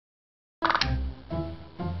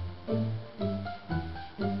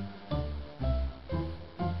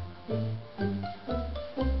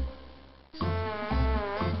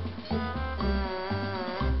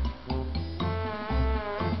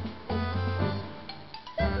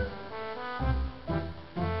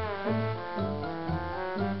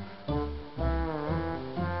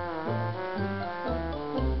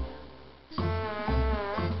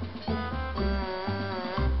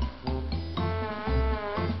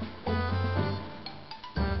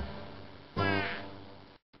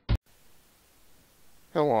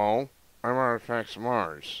Hello, I'm Artifacts of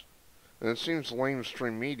Mars, and it seems the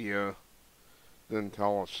lamestream media didn't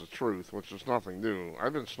tell us the truth, which is nothing new.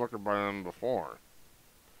 I've been snookered by them before.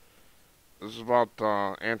 This is about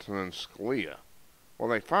Antonin Scalia. What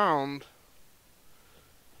they found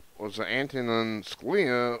was that Antonin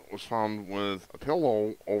Scalia was found with a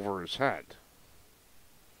pillow over his head.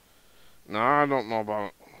 Now, I don't know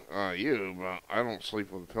about you, but I don't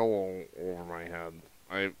sleep with a pillow over my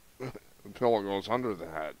head. The pillow goes under the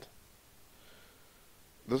head.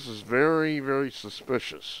 This is very, very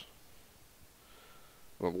suspicious.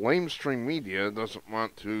 The lamestream media doesn't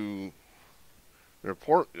want to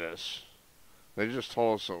report this. They just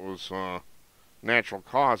told us it was natural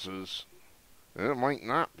causes, and it might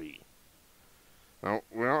not be. Now,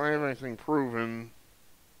 we don't have anything proven,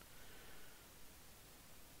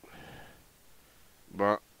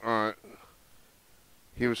 but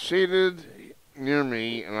he was seated near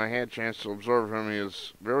me, and I had a chance to observe him. He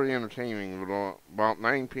was very entertaining, but about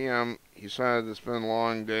 9 p.m., he said, "It's been a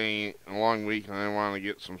long day, a long week, and I want to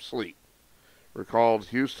get some sleep." Recalled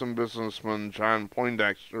Houston businessman John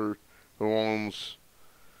Poindexter, who owns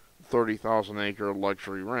 30,000-acre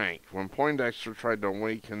luxury ranch. When Poindexter tried to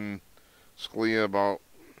awaken Scalia about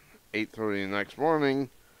 8:30 the next morning,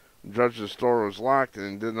 the judge's door was locked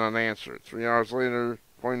and he did not answer. 3 hours later,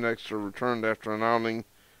 Poindexter returned after an outing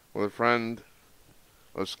with a friend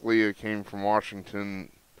of Scalia came from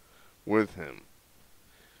Washington with him.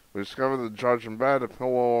 We discovered the judge in bed, a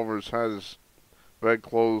pillow over his head. His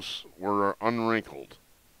bedclothes were unwrinkled.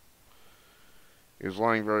 He was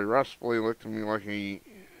lying very restfully, looked at me like he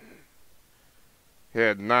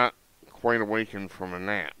had not quite awakened from a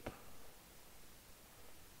nap.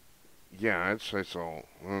 Yeah, I'd say so.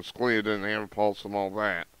 And Scalia didn't have a pulse and all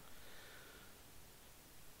that.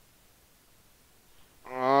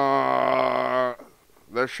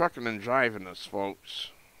 They're shucking and jiving us,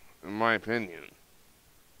 folks, in my opinion.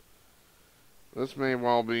 This may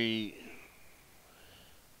well be...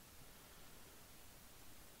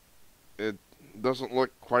 It doesn't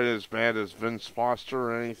look quite as bad as Vince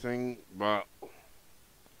Foster or anything, but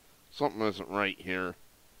something isn't right here.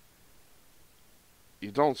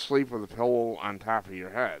 You don't sleep with a pillow on top of your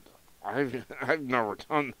head. I've never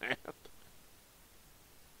done that.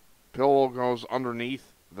 Pillow goes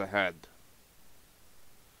underneath the head.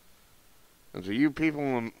 And to you people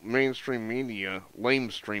in the mainstream media,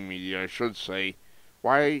 lamestream media I should say,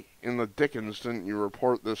 why in the dickens didn't you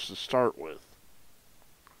report this to start with?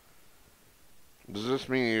 Does this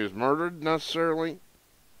mean he was murdered necessarily?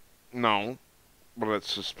 No, but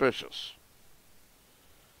it's suspicious.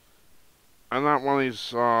 I'm not one of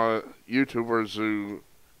these YouTubers who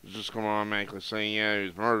is just going to automatically say, yeah, he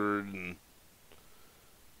was murdered, and,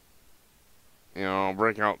 you know,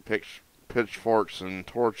 break out pitchforks and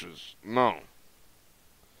torches. No.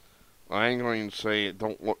 I ain't going to say it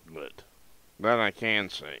don't look good. That I can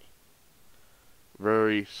say.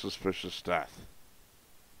 Very suspicious death.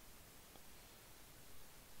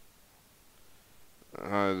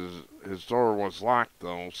 His door was locked,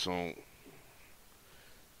 though, so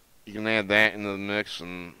you can add that into the mix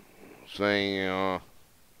and say,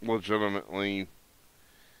 legitimately,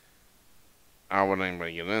 how would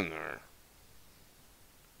anybody get in there?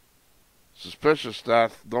 Suspicious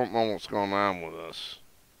death, don't know what's going on with this.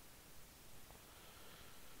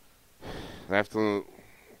 They have to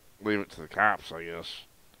leave it to the cops, I guess.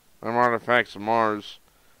 I'm Artifacts of Mars.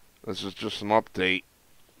 This is just an update.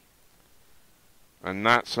 I'm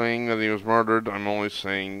not saying that he was murdered, I'm only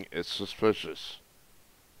saying it's suspicious.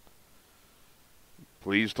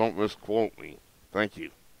 Please don't misquote me. Thank you.